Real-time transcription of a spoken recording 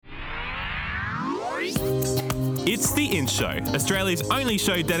It's The In Show, Australia's only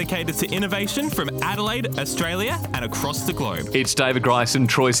show dedicated to innovation from Adelaide, Australia, and across the globe. It's David Grice and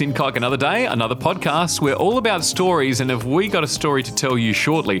Troy Sincock. Another day, another podcast. We're all about stories, and have we got a story to tell you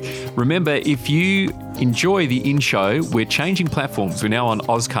shortly? Remember, if you enjoy The In Show, we're changing platforms. We're now on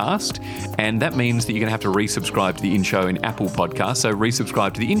Ozcast, and that means that you're going to have to resubscribe to The In Show in Apple Podcasts. So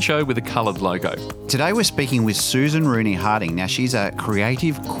resubscribe to The In Show with a coloured logo. Today we're speaking with Susan Rooney-Harding. Now, she's a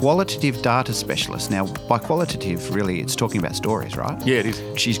creative, qualitative data specialist. Now, by qualitative, really, it's talking about stories, right? Yeah, it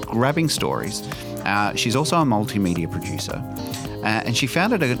is. She's grabbing stories. She's also a multimedia producer. And she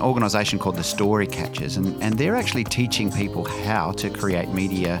founded an organisation called the Story Catchers, and they're actually teaching people how to create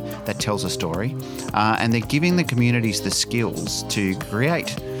media that tells a story. And they're giving the communities the skills to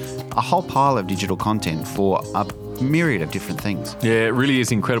create a whole pile of digital content for a myriad of different things. Yeah, it really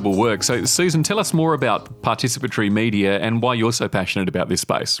is incredible work. So, Susan, tell us more about participatory media and why you're so passionate about this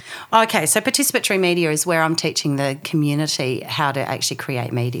space. Okay, so participatory media is where I'm teaching the community how to actually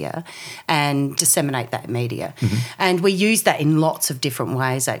create media and disseminate that media. Mm-hmm. And we use that in lots of different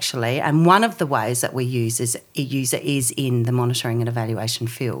ways, actually. And one of the ways that we use is in the monitoring and evaluation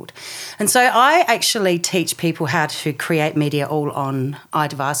field. And so I actually teach people how to create media all on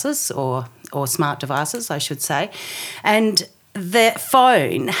iDevices or smart devices, I should say. And the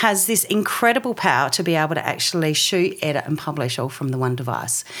phone has this incredible power to be able to actually shoot, edit and publish all from the one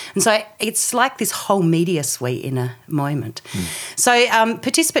device. And so it's like this whole media suite in a moment. So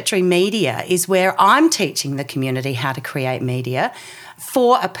participatory media is where I'm teaching the community how to create media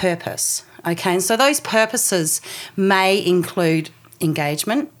for a purpose. Okay, and so those purposes may include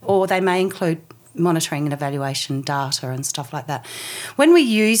engagement, or they may include monitoring and evaluation data and stuff like that. When we're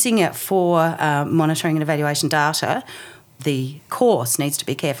using it for monitoring and evaluation data, the course needs to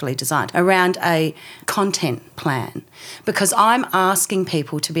be carefully designed around a content plan, because I'm asking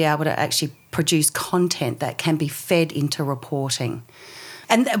people to be able to actually produce content that can be fed into reporting.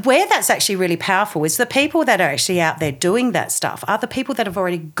 And where that's actually really powerful is the people that are actually out there doing that stuff are the people that have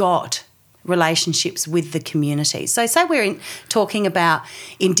already got relationships with the community. So say we're talking about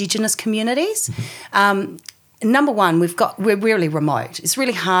Indigenous communities. Number one, we're really remote. It's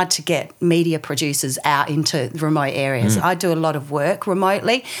really hard to get media producers out into remote areas. I do a lot of work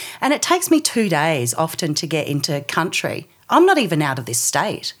remotely, and it takes me 2 days often to get into country. I'm not even out of this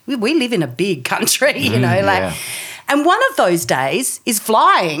state. We live in a big country, you know, yeah. And one of those days is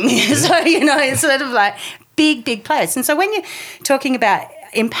flying. So, you know, it's sort of like big place. And so when you're talking about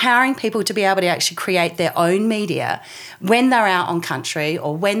empowering people to be able to actually create their own media when they're out on country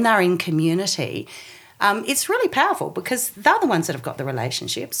or when they're in community, it's really powerful, because they're the ones that have got the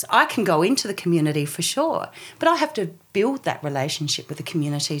relationships. I can go into the community for sure, but I have to build that relationship with the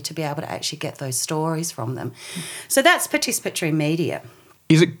community to be able to actually get those stories from them. So that's participatory media.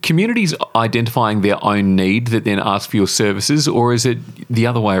 Is it communities identifying their own need that then ask for your services, or is it the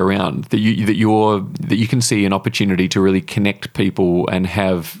other way around, that you can see an opportunity to really connect people and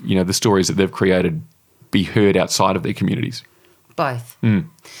have, you know, the stories that they've created be heard outside of their communities? Both.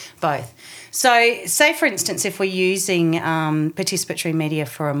 Both. So say, for instance, if we're using participatory media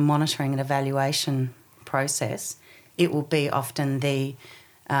for a monitoring and evaluation process, it will be often the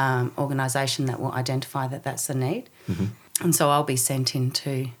organisation that will identify that that's the need. Mm-hmm. And so I'll be sent in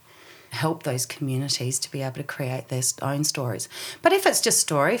to help those communities to be able to create their own stories. But if it's just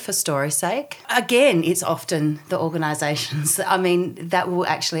story for story's sake, again, it's often the organisations, that will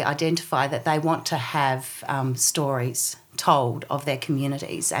actually identify that they want to have stories told of their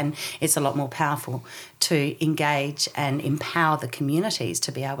communities, and it's a lot more powerful to engage and empower the communities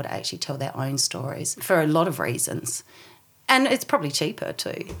to be able to actually tell their own stories for a lot of reasons. And it's probably cheaper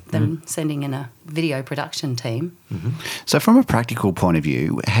too than sending in a video production team. Mm-hmm. So from a practical point of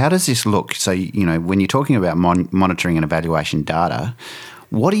view, how does this look? So, you know, when you're talking about monitoring and evaluation data,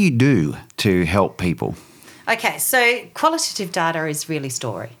 what do you do to help people? Okay, so qualitative data is really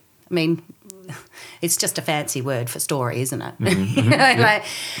story. I mean, it's just a fancy word for story, isn't it? Mm-hmm.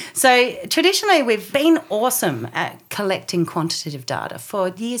 So traditionally we've been awesome at collecting quantitative data for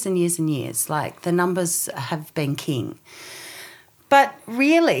years and years and years. Like, the numbers have been king. But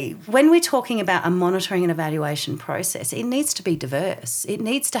really, when we're talking about a monitoring and evaluation process, it needs to be diverse. It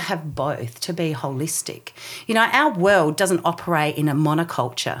needs to have both, to be holistic. You know, our world doesn't operate in a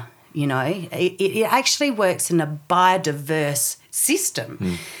monoculture, you know. It actually works in a biodiverse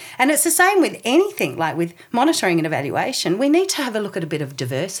system. And it's the same with anything, like with monitoring and evaluation. We need to have a look at a bit of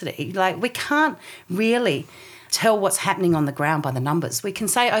diversity. Like, we can't really tell what's happening on the ground by the numbers. We can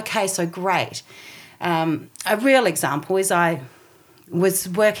say, okay, so great. A real example is I was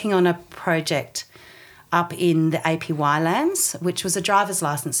working on a project up in the APY lands, which was a driver's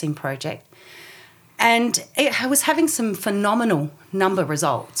licensing project. And it was having some phenomenal number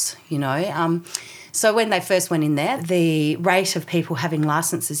results, So when they first went in there, the rate of people having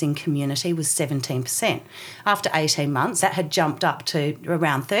licences in community was 17%. After 18 months, that had jumped up to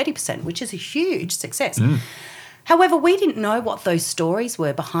around 30%, which is a huge success. However, we didn't know what those stories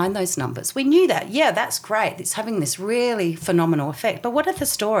were behind those numbers. We knew that, that's great. It's having this really phenomenal effect. But what are the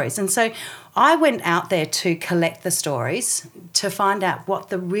stories? And so I went out there to collect the stories to find out what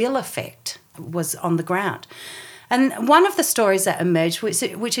the real effect was on the ground. And one of the stories that emerged,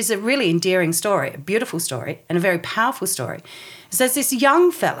 which is a really endearing story, a beautiful story and a very powerful story, is there's this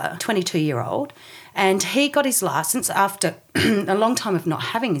young fella, 22-year-old, and he got his licence after a long time of not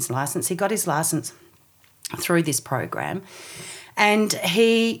having his licence. He got his licence through this program, and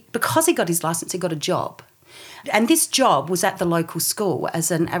because he got his licence, he got a job. And this job was at the local school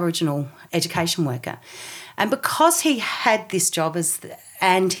as an Aboriginal education worker. And because he had this job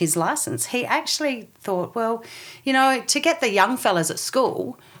and his licence, he actually thought, well, to get the young fellas at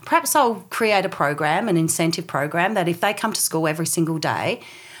school, perhaps I'll create a program, an incentive program, that if they come to school every single day,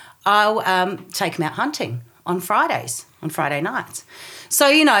 I'll take them out hunting on Friday nights.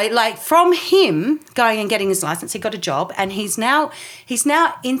 So, from him going and getting his licence, he got a job, and he's now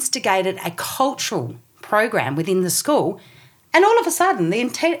instigated a cultural program within the school. And all of a sudden, the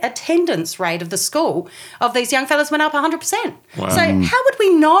attendance rate of the school of these young fellas went up 100%. Wow. So how would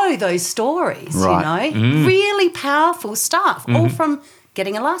we know those stories, Right. Really powerful stuff, all from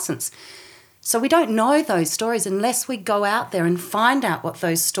getting a licence. So we don't know those stories unless we go out there and find out what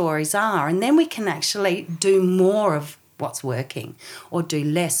those stories are, and then we can actually do more of what's working or do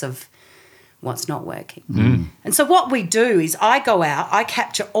less of what's not working. And so what we do is I go out, I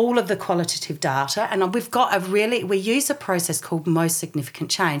capture all of the qualitative data, and we use a process called most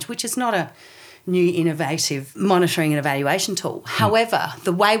significant change, which is not a new innovative monitoring and evaluation tool. However,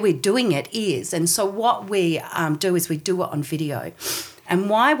 the way we're doing it is, and so what we do is we do it on video. And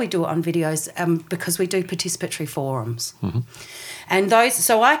why we do it on videos, because we do participatory forums. And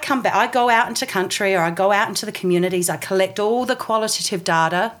so I come back, I go out into country, or I go out into the communities, I collect all the qualitative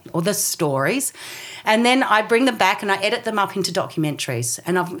data or the stories, and then I bring them back and I edit them up into documentaries.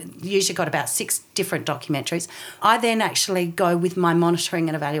 And I've usually got about 6 different documentaries. I then actually go with my monitoring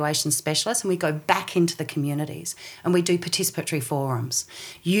and evaluation specialist, and we go back into the communities and we do participatory forums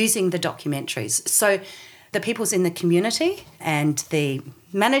using the documentaries. So the people's in the community and the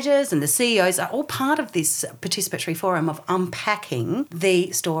managers and the CEOs are all part of this participatory forum of unpacking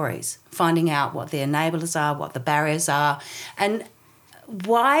the stories, finding out what the enablers are, what the barriers are. And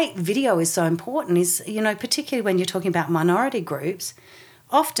why video is so important is, particularly when you're talking about minority groups,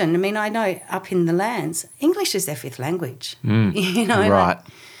 often, I know up in the lands, English is their 5th language. Right.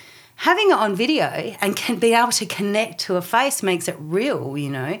 Having it on video and can be able to connect to a face makes it real,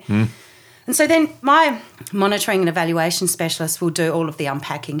 And so then my monitoring and evaluation specialist will do all of the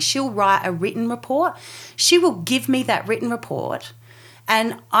unpacking. She'll write a written report. She will give me that written report,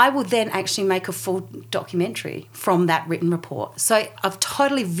 and I will then actually make a full documentary from that written report. So I've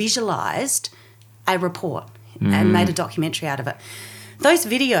totally visualised a report and made a documentary out of it. Those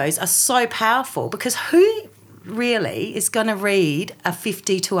videos are so powerful because who really is going to read a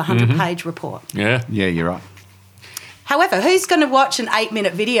 50 to 100-page report? Yeah, you're right. However, who's going to watch an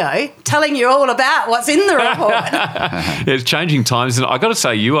 8-minute video telling you all about what's in the report? It's changing times. And I've got to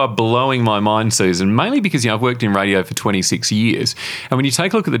say, you are blowing my mind, Susan, mainly because I've worked in radio for 26 years. And when you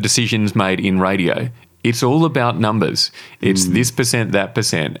take a look at the decisions made in radio, it's all about numbers. It's this percent, that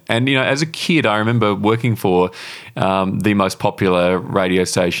percent. And, as a kid, I remember working for the most popular radio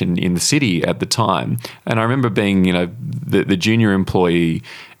station in the city at the time. And I remember being, the junior employee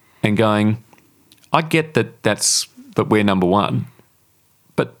and going, I get that we're number one,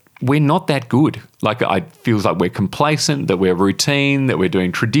 but we're not that good. It feels like we're complacent, that we're routine, that we're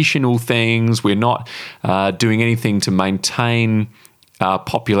doing traditional things. We're not doing anything to maintain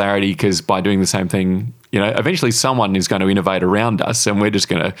popularity, because by doing the same thing, eventually someone is going to innovate around us and we're just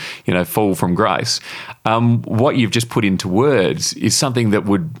going to, fall from grace. What you've just put into words is something that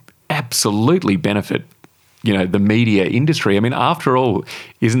would absolutely benefit, the media industry. After all,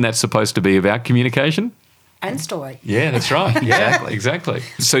 isn't that supposed to be about communication? And story. Yeah, that's right. Yeah, exactly.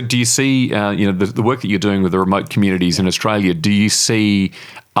 So do you see, the work that you're doing with the remote communities in Australia, do you see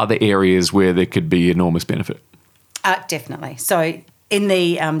other areas where there could be enormous benefit? Definitely. So in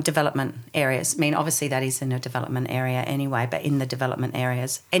the development areas, obviously that is in a development area anyway, but in the development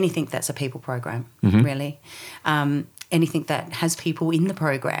areas, anything that's a people program, really, anything that has people in the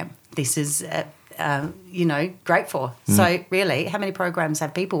program, this is, great for. So really, how many programs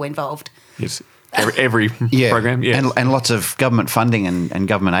have people involved? Yes. every program. Yeah, and lots of government funding and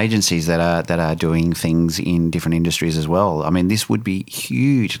government agencies that are doing things in different industries as well. I mean, this would be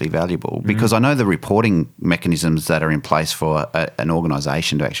hugely valuable because I know the reporting mechanisms that are in place for an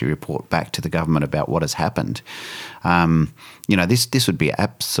organisation to actually report back to the government about what has happened. This would be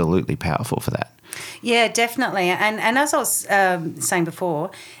absolutely powerful for that. Yeah, definitely. And as I was saying before,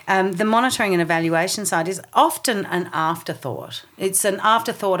 the monitoring and evaluation side is often an afterthought. It's an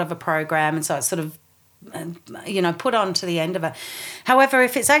afterthought of a program, and so it's sort of put on to the end of it. However,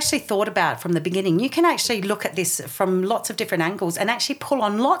 if it's actually thought about from the beginning, you can actually look at this from lots of different angles and actually pull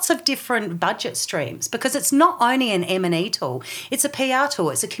on lots of different budget streams, because it's not only an M&E tool, it's a PR tool,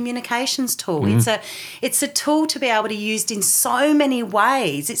 it's a communications tool, it's a tool to be able to be used in so many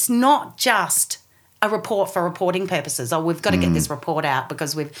ways. It's not just a report for reporting purposes. Oh, we've got to get this report out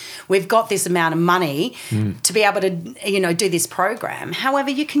because we've got this amount of money to be able to do this program. However,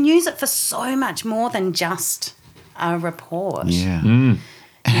 you can use it for so much more than just a report. Yeah.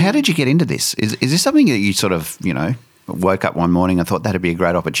 How did you get into this? Is this something that you sort of woke up one morning and thought that'd be a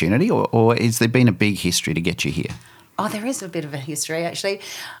great opportunity, or has there been a big history to get you here? Oh, there is a bit of a history actually.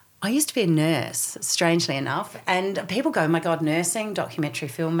 I used to be a nurse, strangely enough, and people go, oh my God, nursing, documentary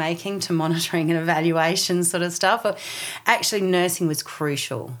filmmaking to monitoring and evaluation sort of stuff. But actually, nursing was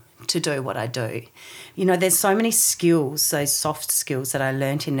crucial to do what I do. There's so many skills, those soft skills that I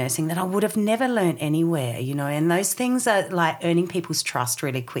learnt in nursing that I would have never learnt anywhere, and those things are like earning people's trust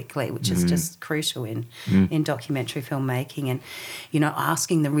really quickly, which is just crucial in documentary filmmaking, and,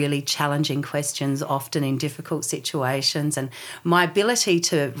 asking the really challenging questions often in difficult situations. And my ability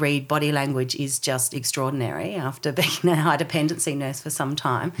to read body language is just extraordinary after being a high dependency nurse for some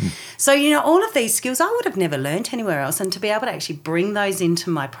time. So, all of these skills I would have never learnt anywhere else, and to be able to actually bring those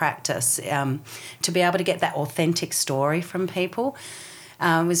into my practice, to be able to get that authentic story from people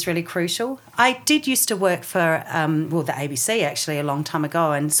was really crucial. I did used to work for, the ABC actually a long time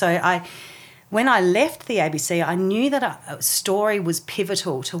ago, and so when I left the ABC, I knew that a story was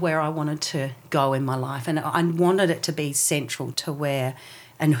pivotal to where I wanted to go in my life, and I wanted it to be central to where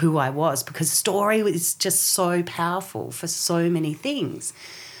and who I was, because story is just so powerful for so many things.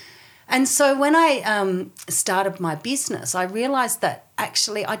 And so when I started my business, I realised that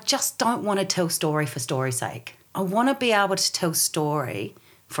actually I just don't want to tell story for story's sake. I want to be able to tell story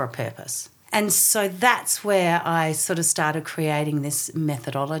for a purpose. And so that's where I sort of started creating this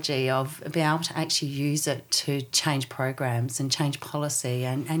methodology of being able to actually use it to change programs and change policy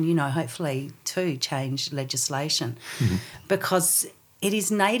and hopefully to change legislation, because it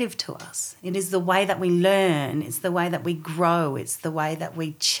is native to us. It is the way that we learn. It's the way that we grow. It's the way that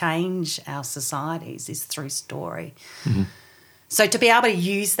we change our societies is through story. So to be able to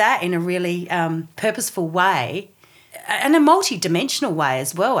use that in a really purposeful way, and a multi-dimensional way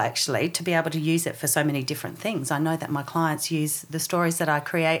as well, actually, to be able to use it for so many different things. I know that my clients use the stories that I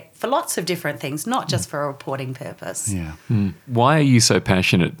create for lots of different things, not just for a reporting purpose. Yeah. Why are you so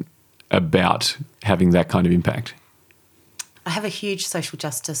passionate about having that kind of impact? I have a huge social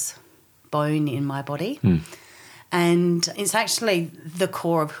justice bone in my body, and it's actually the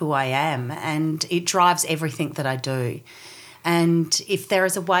core of who I am, and it drives everything that I do. And if there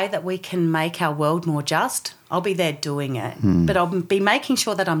is a way that we can make our world more just, I'll be there doing it. But I'll be making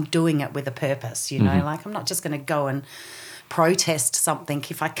sure that I'm doing it with a purpose, like I'm not just going to go and protest something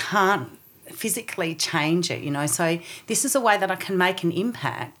if I can't physically change it, So this is a way that I can make an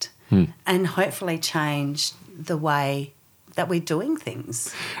impact and hopefully change the way that we're doing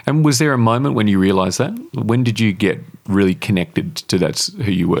things. And was there a moment when you realised that? When did you get really connected to that's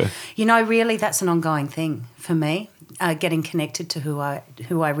who you were? Really that's an ongoing thing for me, getting connected to who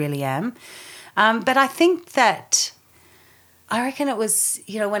I really am. But I think that I reckon it was,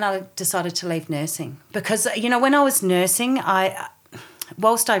 when I decided to leave nursing. Because, when I was nursing,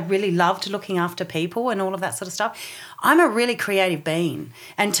 whilst I really loved looking after people and all of that sort of stuff, I'm a really creative being.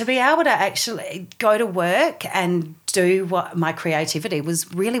 And to be able to actually go to work and do what my creativity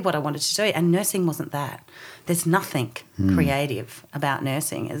was really what I wanted to do. And nursing wasn't that. There's nothing creative about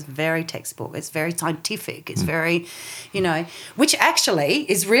nursing. It's very textbook. It's very scientific. It's very, which actually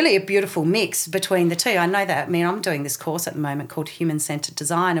is really a beautiful mix between the two. I know that. I'm doing this course at the moment called Human-Centered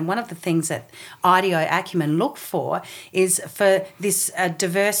Design, and one of the things that IDEO Acumen look for is for this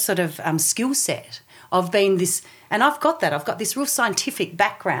diverse sort of skill set of being this, and I've got that. I've got this real scientific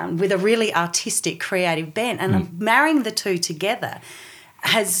background with a really artistic, creative bent, and marrying the two together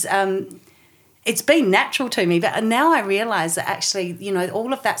has it's been natural to me, but now I realise that actually,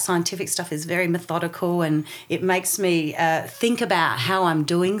 all of that scientific stuff is very methodical, and it makes me think about how I'm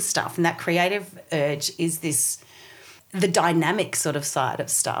doing stuff, and that creative urge is this the dynamic sort of side of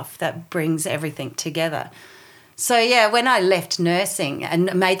stuff that brings everything together. So, yeah, when I left nursing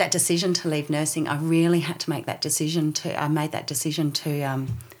and made that decision to leave nursing, I really had to make that decision to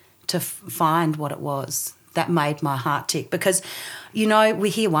find what it was that made my heart tick. Because, we're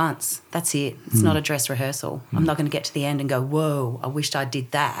here once. That's it. It's not a dress rehearsal. I'm not going to get to the end and go, whoa, I wished I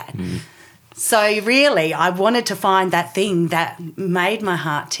did that. So really I wanted to find that thing that made my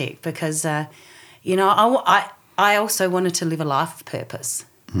heart tick because, I also wanted to live a life of purpose.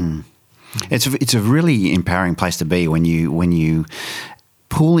 It's a really empowering place to be when you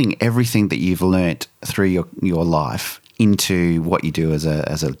pulling everything that you've learnt through your life into what you do as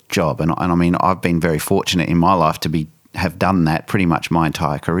a job. And I mean, I've been very fortunate in my life to have done that pretty much my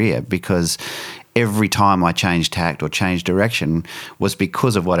entire career, because every time I changed tact or changed direction was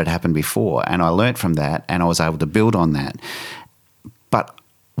because of what had happened before, and I learnt from that and I was able to build on that. But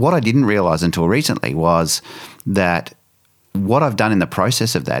what I didn't realise until recently was that what I've done in the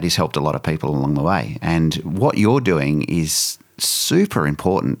process of that is helped a lot of people along the way. And what you're doing is super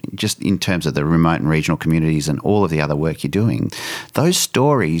important just in terms of the remote and regional communities and all of the other work you're doing. Those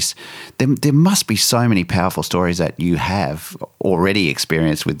stories, there must be so many powerful stories that you have already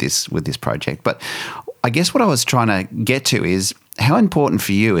experienced with this project. But I guess what I was trying to get to is how important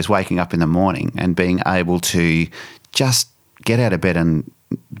for you is waking up in the morning and being able to just get out of bed and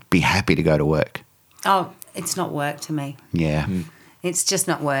be happy to go to work. Oh, it's not work to me. Yeah. It's just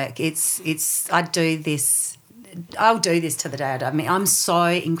not work. I'll do this to the day I die. I mean, I'm so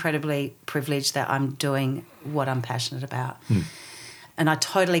incredibly privileged that I'm doing what I'm passionate about. And I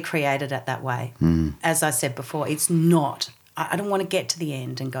totally created it that way. As I said before, it's not, I don't want to get to the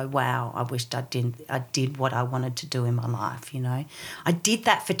end and go, wow, I wished I did what I wanted to do in my life, I did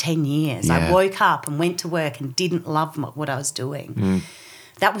that for 10 years. Yeah. I woke up and went to work and didn't love what I was doing.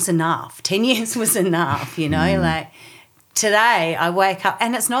 That was enough. 10 years was enough, like today I wake up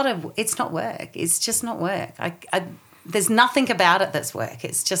and it's not work. It's just not work. There's nothing about it that's work.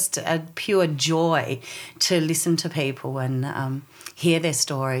 It's just a pure joy to listen to people and hear their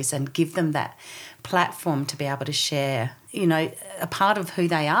stories and give them that platform to be able to share, a part of who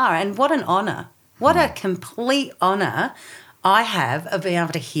they are. And what an honour. What a complete honour I have of being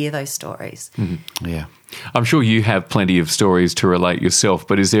able to hear those stories. Yeah. I'm sure you have plenty of stories to relate yourself,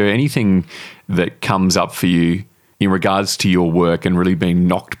 but is there anything that comes up for you in regards to your work and really being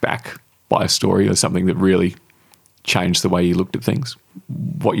knocked back by a story or something that really changed the way you looked at things?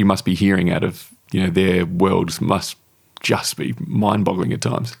 What you must be hearing out of, their worlds must just be mind-boggling at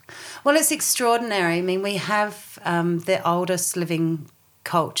times. Well, it's extraordinary. I mean, we have the oldest living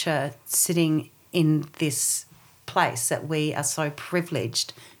culture sitting in this place that we are so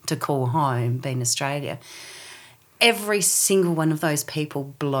privileged to call home, being Australia. Every single one of those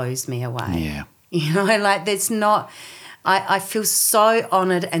people blows me away. Yeah. There's not... I feel so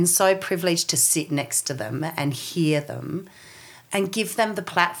honoured and so privileged to sit next to them and hear them and give them the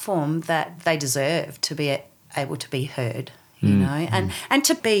platform that they deserve to be able to be heard, and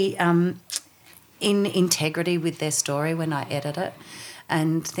to be in integrity with their story when I edit it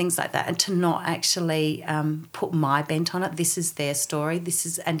and things like that, and to not actually put my bent on it. This is their story.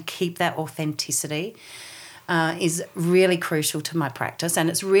 And keep that authenticity. Is really crucial to my practice, and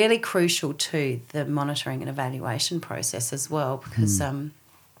it's really crucial to the monitoring and evaluation process as well, because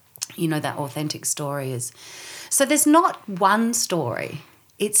that authentic story is. So there's not one story.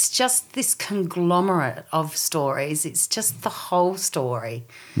 It's just this conglomerate of stories. It's just the whole story,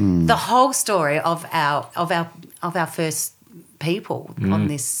 the whole story of our first people on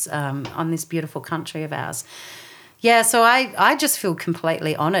this beautiful country of ours. Yeah, so I just feel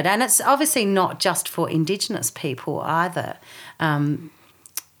completely honoured. And it's obviously not just for Indigenous people either.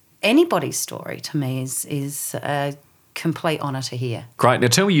 Anybody's story to me is a complete honour to hear. Great. Now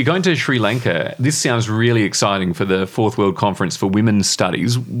tell me, you're going to Sri Lanka. This sounds really exciting for the Fourth World Conference for Women's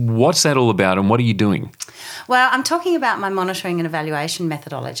Studies. What's that all about and what are you doing? Well, I'm talking about my monitoring and evaluation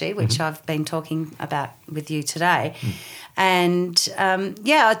methodology, which I've been talking about with you today. And,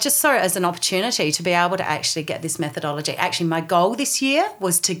 I just saw it as an opportunity to be able to actually get this methodology. Actually, my goal this year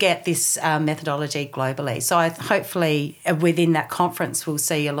was to get this methodology globally. So hopefully within that conference we'll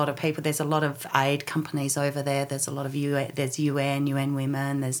see a lot of people. There's a lot of aid companies over there. There's a lot of there's UN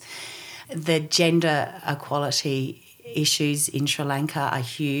Women. There's the gender equality issues in Sri Lanka are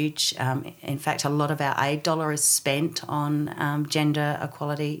huge. In fact, a lot of our aid dollar is spent on gender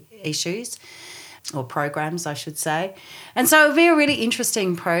equality issues, or programs, I should say. And so it would be a really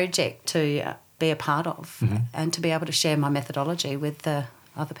interesting project to be a part of and to be able to share my methodology with the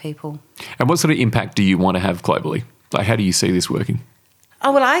other people. And what sort of impact do you want to have globally? Like, how do you see this working?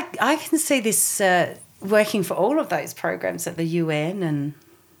 Oh, well, I can see this working for all of those programs at the UN and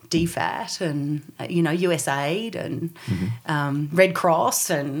DFAT and, USAID and Red Cross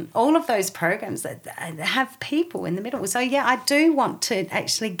and all of those programs that have people in the middle. So, I do want to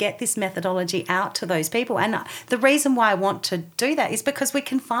actually get this methodology out to those people. And the reason why I want to do that is because we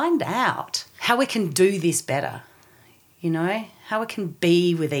can find out how we can do this better, how we can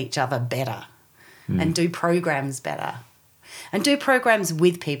be with each other better and do programs better and do programs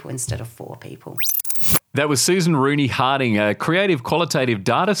with people instead of for people. That was Susan Rooney-Harding, a creative qualitative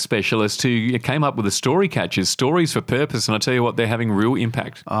data specialist who came up with the story catchers, stories for purpose, and I tell you what, they're having real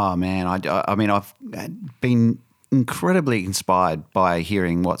impact. Oh, man. I mean, I've been incredibly inspired by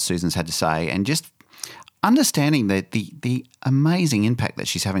hearing what Susan's had to say and just understanding the amazing impact that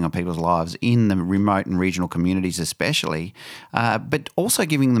she's having on people's lives in the remote and regional communities especially, but also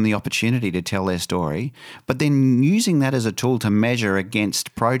giving them the opportunity to tell their story, but then using that as a tool to measure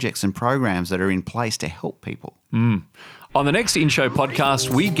against projects and programs that are in place to help people. On the next In-Show podcast,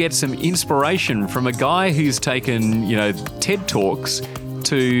 we get some inspiration from a guy who's taken, TED Talks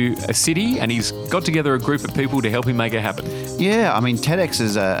to a city and he's got together a group of people to help him make it happen. Yeah, I mean, TEDx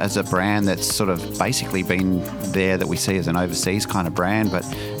is a brand that's sort of basically been there that we see as an overseas kind of brand, but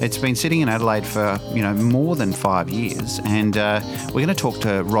it's been sitting in Adelaide for, more than 5 years. And we're going to talk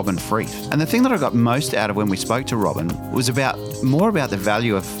to Robin Freeth. And the thing that I got most out of when we spoke to Robin was more about the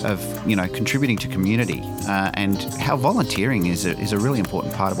value of contributing to community and how volunteering is a really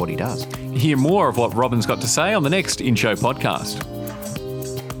important part of what he does. Hear more of what Robin's got to say on the next In-Show podcast.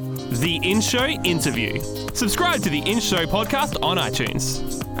 The In-Show Interview. Subscribe to the In-Show podcast on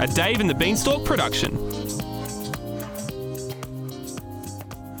iTunes. A Dave and the Beanstalk production.